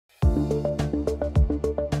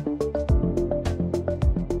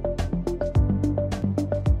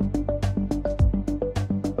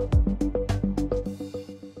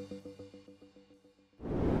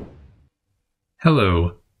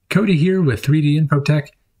Hello, Cody here with 3D Infotech,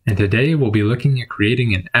 and today we'll be looking at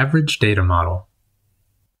creating an average data model.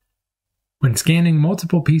 When scanning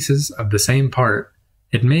multiple pieces of the same part,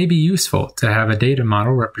 it may be useful to have a data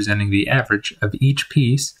model representing the average of each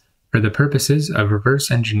piece for the purposes of reverse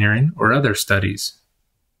engineering or other studies.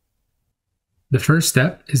 The first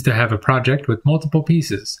step is to have a project with multiple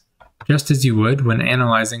pieces, just as you would when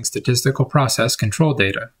analyzing statistical process control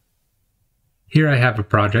data. Here I have a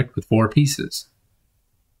project with 4 pieces.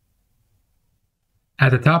 At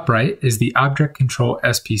the top right is the Object Control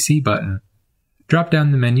SPC button. Drop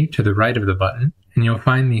down the menu to the right of the button, and you'll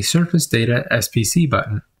find the Surface Data SPC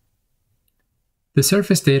button. The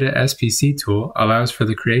Surface Data SPC tool allows for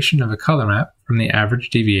the creation of a color map from the average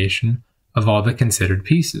deviation of all the considered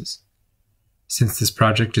pieces. Since this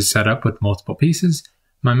project is set up with multiple pieces,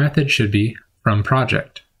 my method should be from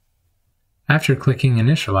project. After clicking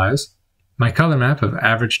Initialize, my color map of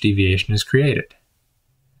average deviation is created.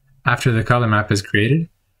 After the color map is created,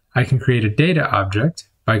 I can create a data object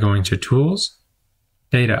by going to Tools,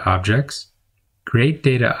 Data Objects, Create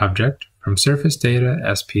Data Object from Surface Data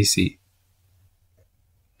SPC.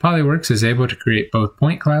 PolyWorks is able to create both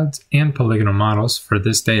point clouds and polygonal models for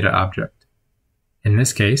this data object. In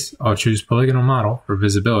this case, I'll choose Polygonal Model for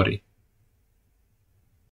visibility.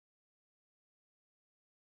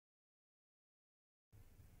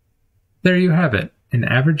 There you have it, an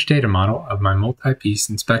average data model of my multi-piece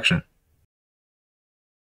inspection.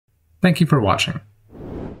 Thank you for watching.